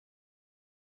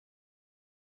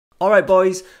Alright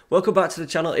boys, welcome back to the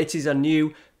channel. It is a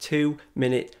new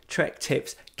 2-minute Treq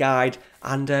tips guide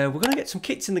and we're going to get some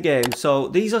kits in the game. So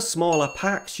these are smaller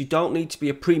packs, you don't need to be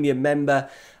a premium member,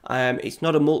 it's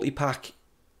not a multi-pack.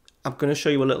 I'm going to show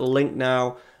you a little link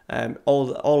now,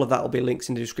 all of that will be links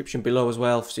in the description below as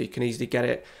well so you can easily get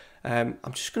it. I'm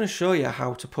just going to show you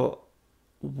how to put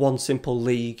one simple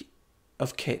league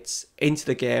of kits into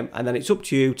the game and then it's up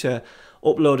to you to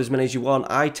upload as many as you want.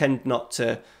 I tend not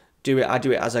to do it, I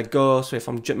do it as I go, so if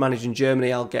I'm managing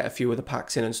Germany I'll get a few of the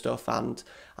packs in and stuff and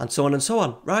so on and so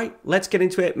on. Right, let's get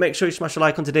into it. Make sure you smash a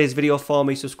like on today's video for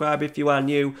me, subscribe if you are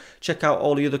new, check out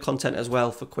all the other content as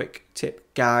well for quick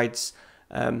tip guides.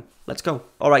 Let's go.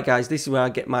 Alright guys, this is where I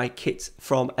get my kits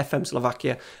from FM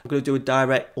Slovakia. I'm going to do a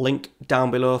direct link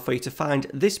down below for you to find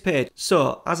this page.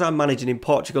 So as I'm managing in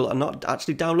Portugal and not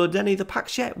actually downloaded any of the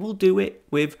packs yet, we'll do it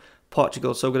with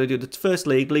Portugal. So I'm going to do the first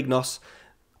league, League NOS,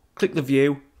 click the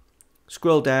view,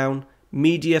 scroll down,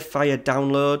 media fire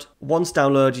download. Once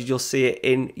downloaded, you'll see it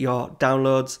in your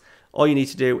downloads. All you need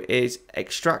to do is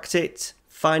extract it,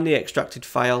 find the extracted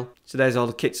file. So there's all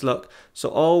the kits, look. So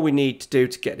all we need to do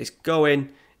to get this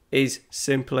going is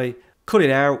simply cut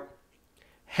it out,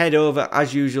 head over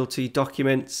as usual to your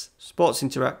documents, Sports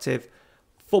Interactive,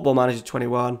 Football Manager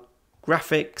 21,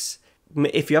 graphics.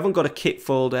 If you haven't got a kit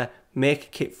folder, make a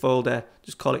kit folder,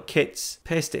 just call it kits,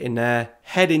 paste it in there,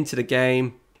 head into the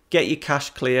game, get your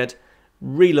cache cleared,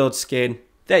 reload skin.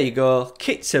 There you go,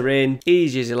 kits are in,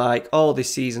 easy as you like, all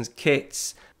this season's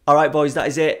kits. Alright boys, that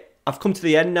is it. I've come to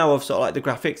the end now of sort of like the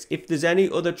graphics. If there's any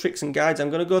other tricks and guides,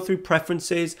 I'm going to go through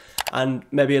preferences and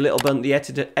maybe a little bit on the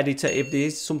editor. If there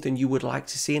is something you would like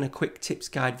to see in a quick tips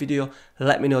guide video,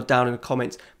 let me know down in the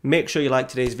comments. Make sure you like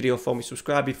today's video for me,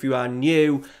 subscribe if you are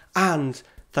new, and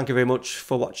thank you very much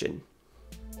for watching.